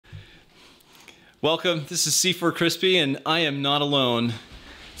Welcome. This is C4 Crispy, and I am not alone.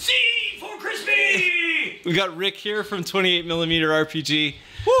 C4 Crispy! We got Rick here from 28mm RPG.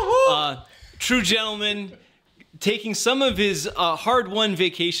 Woo-hoo! True gentleman, taking some of his hard-won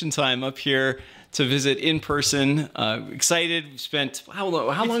vacation time up here to visit in person. Excited. We spent how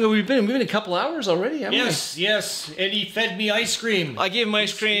long have we been? We've been a couple hours already, haven't we? Yes, and he fed me ice cream. I gave him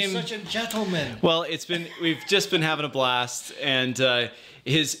ice cream. He's such a gentleman. Well, we've just been having a blast, and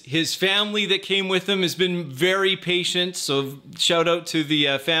his family that came with him has been very patient. So shout out to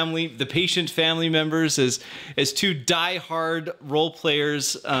the family, the patient family members, as two die-hard role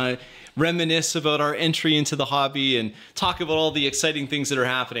players. Reminisce about our entry into the hobby and talk about all the exciting things that are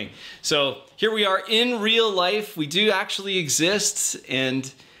happening. So here we are in real life. We do actually exist,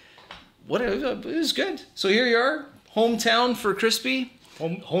 and it was good. So here you are, hometown for Crispy.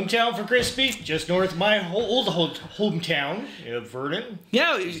 Hometown for Crispy, just north of my old hometown, Vernon.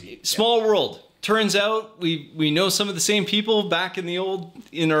 Yeah, small world. Turns out we know some of the same people back in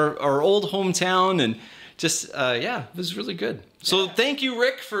our old hometown, and just yeah, it was really good. So thank you,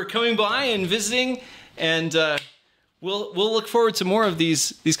 Rick, for coming by and visiting, and we'll look forward to more of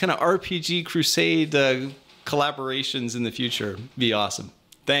these kind of RPG Crusade collaborations in the future. Be awesome.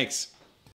 Thanks.